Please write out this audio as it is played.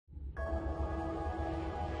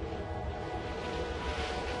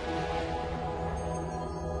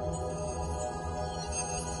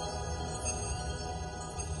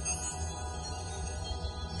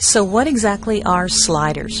So what exactly are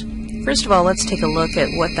sliders? First of all, let's take a look at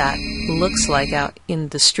what that looks like out in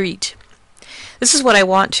the street. This is what I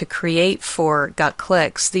want to create for Got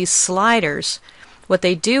Clicks. These sliders, what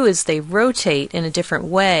they do is they rotate in a different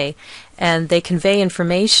way and they convey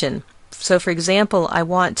information. So for example, I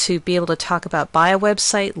want to be able to talk about buy a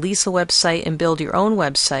website, lease a website, and build your own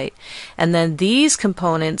website. And then these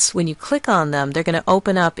components, when you click on them, they're going to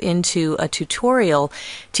open up into a tutorial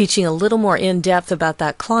teaching a little more in depth about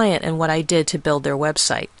that client and what I did to build their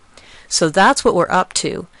website. So that's what we're up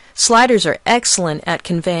to. Sliders are excellent at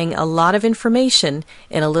conveying a lot of information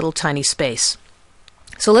in a little tiny space.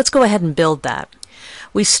 So let's go ahead and build that.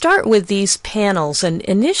 We start with these panels, and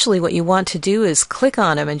initially what you want to do is click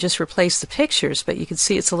on them and just replace the pictures, but you can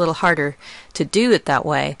see it's a little harder to do it that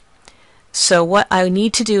way. So what I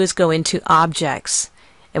need to do is go into Objects,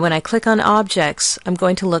 and when I click on Objects, I'm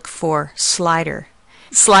going to look for Slider.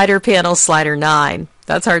 Slider panel, Slider 9.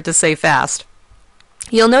 That's hard to say fast.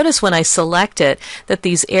 You'll notice when I select it that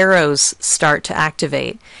these arrows start to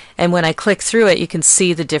activate, and when I click through it you can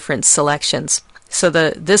see the different selections. So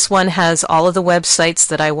this one has all of the websites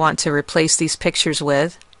that I want to replace these pictures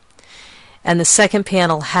with, and the second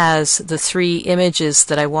panel has the 3 images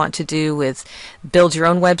that I want to do with build your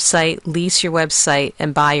own website, lease your website,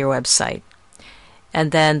 and buy your website.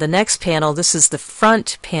 And then the next panel, this is the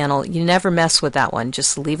front panel. You never mess with that one,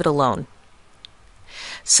 just leave it alone.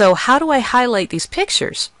 So how do I highlight these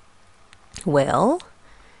pictures? Well,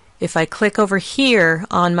 if I click over here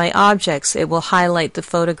on my objects, it will highlight the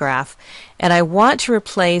photograph. And I want to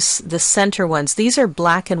replace the center ones. These are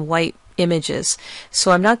black and white images,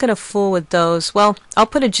 so I'm not going to fool with those. Well, I'll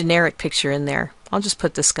put a generic picture in there. I'll just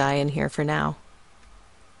put this guy in here for now.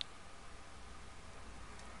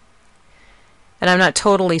 And I'm not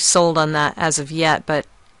totally sold on that as of yet, but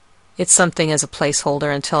it's something as a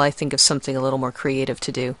placeholder until I think of something a little more creative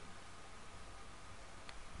to do.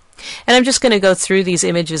 And I'm just going to go through these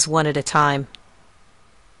images one at a time.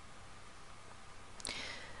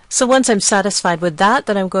 So once I'm satisfied with that,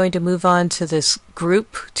 then I'm going to move on to this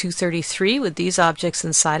group 233 with these objects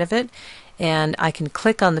inside of it, and I can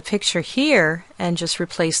click on the picture here and just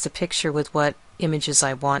replace the picture with what images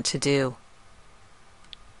I want to do.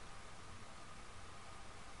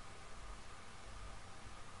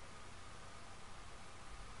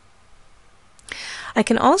 I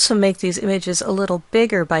can also make these images a little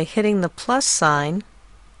bigger by hitting the plus sign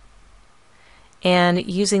and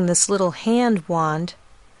using this little hand wand.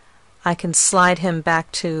 I can slide him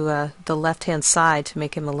back to the left hand side to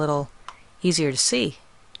make him a little easier to see.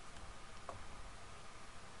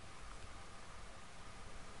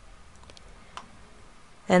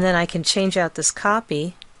 And then I can change out this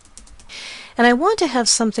copy. And I want to have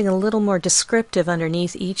something a little more descriptive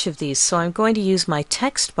underneath each of these, so I'm going to use my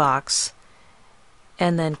text box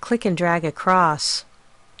and then click and drag across.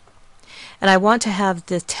 And I want to have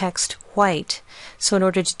the text white. So in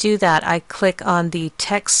order to do that, I click on the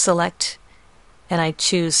text select and I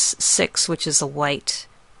choose 6, which is a white.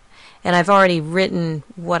 And I've already written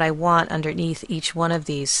what I want underneath each one of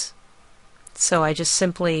these. So I just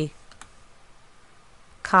simply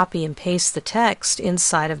copy and paste the text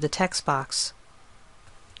inside of the text box.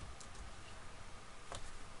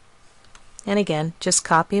 And again, just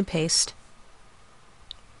copy and paste.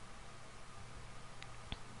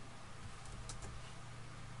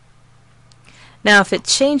 Now if it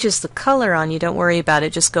changes the color on you, don't worry about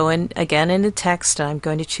it. Just go in again into text, and I'm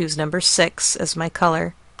going to choose number 6 as my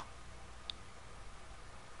color.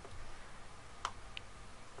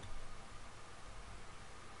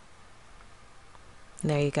 And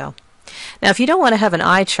there you go. Now if you don't want to have an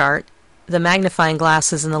eye chart, the magnifying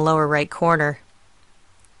glass is in the lower right corner.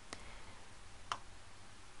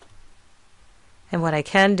 And what I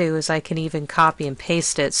can do is I can even copy and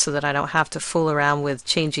paste it so that I don't have to fool around with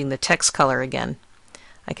changing the text color again.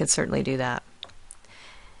 I can certainly do that.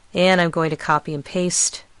 And I'm going to copy and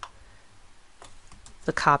paste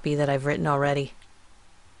the copy that I've written already.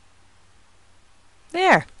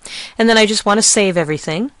 There. And then I just want to save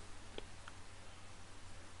everything.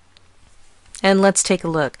 And let's take a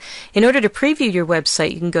look. In order to preview your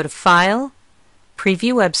website, you can go to File,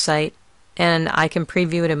 Preview Website, and I can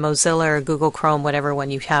preview it in Mozilla or Google Chrome, whatever one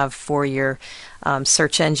you have for your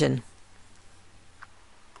search engine.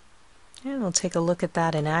 And we'll take a look at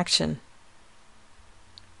that in action.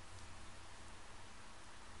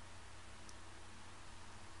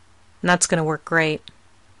 And that's going to work great.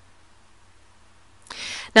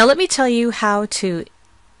 Now let me tell you how to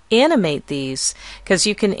animate these, because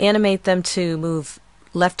you can animate them to move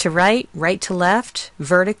left to right, right to left,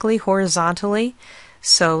 vertically, horizontally.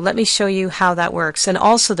 So let me show you how that works, and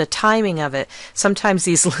also the timing of it. Sometimes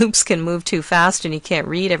these loops can move too fast and you can't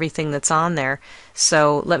read everything that's on there.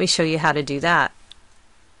 So let me show you how to do that.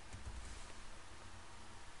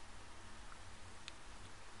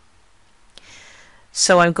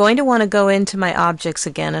 So I'm going to want to go into my objects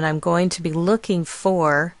again, and I'm going to be looking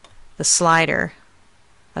for the slider.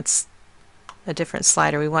 That's a different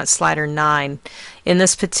slider. We want slider 9. In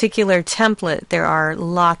this particular template, there are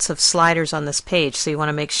lots of sliders on this page, so you want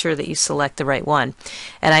to make sure that you select the right one.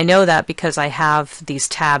 And I know that because I have these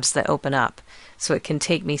tabs that open up, so it can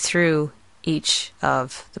take me through each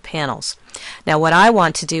of the panels. Now what I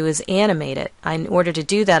want to do is animate it. In order to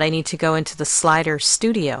do that, I need to go into the Slider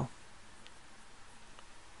Studio.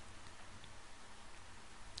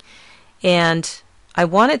 And I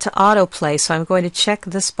want it to autoplay, so I'm going to check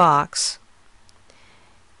this box.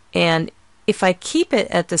 And if I keep it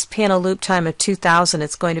at this panel loop time of 2000,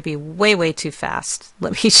 it's going to be way too fast.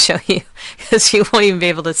 Let me show you, because you won't even be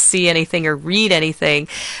able to see anything or read anything.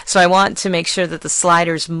 So I want to make sure that the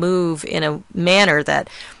sliders move in a manner that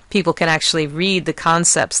people can actually read the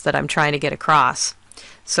concepts that I'm trying to get across.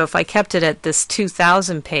 So if I kept it at this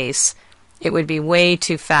 2000 pace, it would be way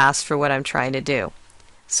too fast for what I'm trying to do.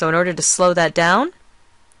 So in order to slow that down,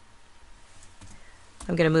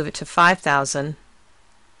 I'm going to move it to 5000.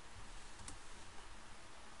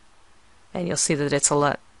 And you'll see that it's a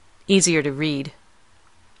lot easier to read.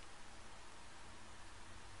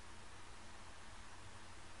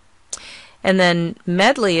 And then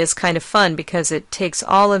medley is kind of fun because it takes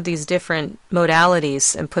all of these different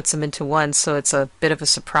modalities and puts them into one, so it's a bit of a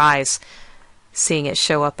surprise seeing it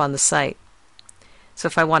show up on the site. So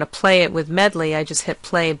if I want to play it with medley, I just hit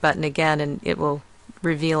play button again and it will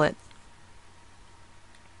reveal it.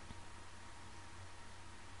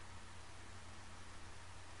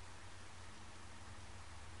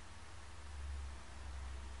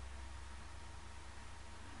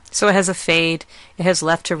 So it has a fade, it has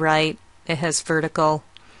left to right, it has vertical,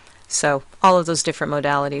 so all of those different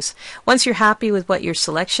modalities. Once you're happy with what your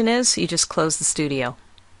selection is, you just close the studio.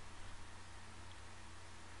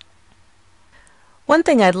 One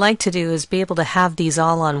thing I'd like to do is be able to have these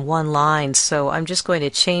all on one line, so I'm just going to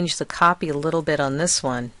change the copy a little bit on this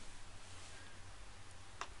one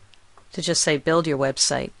to just say build your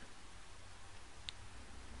website,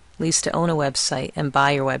 lease to own a website, and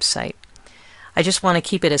buy your website. I just want to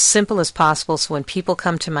keep it as simple as possible so when people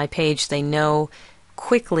come to my page they know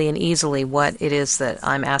quickly and easily what it is that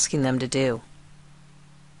I'm asking them to do.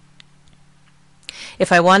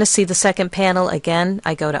 If I want to see the second panel again,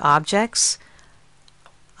 I go to Objects,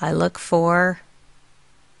 I look for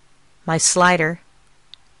my slider.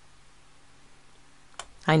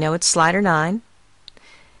 I know it's slider 9,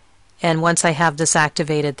 and once I have this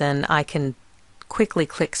activated, then I can quickly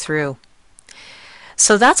click through.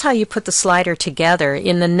 So that's how you put the slider together.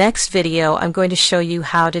 In the next video, I'm going to show you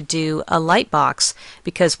how to do a light box,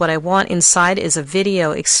 because what I want inside is a video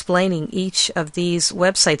explaining each of these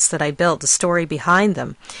websites that I built, the story behind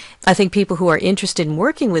them. I think people who are interested in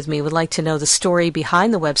working with me would like to know the story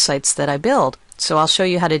behind the websites that I build. So I'll show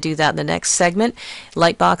you how to do that in the next segment,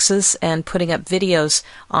 light boxes and putting up videos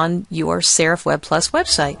on your Serif WebPlus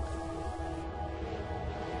website.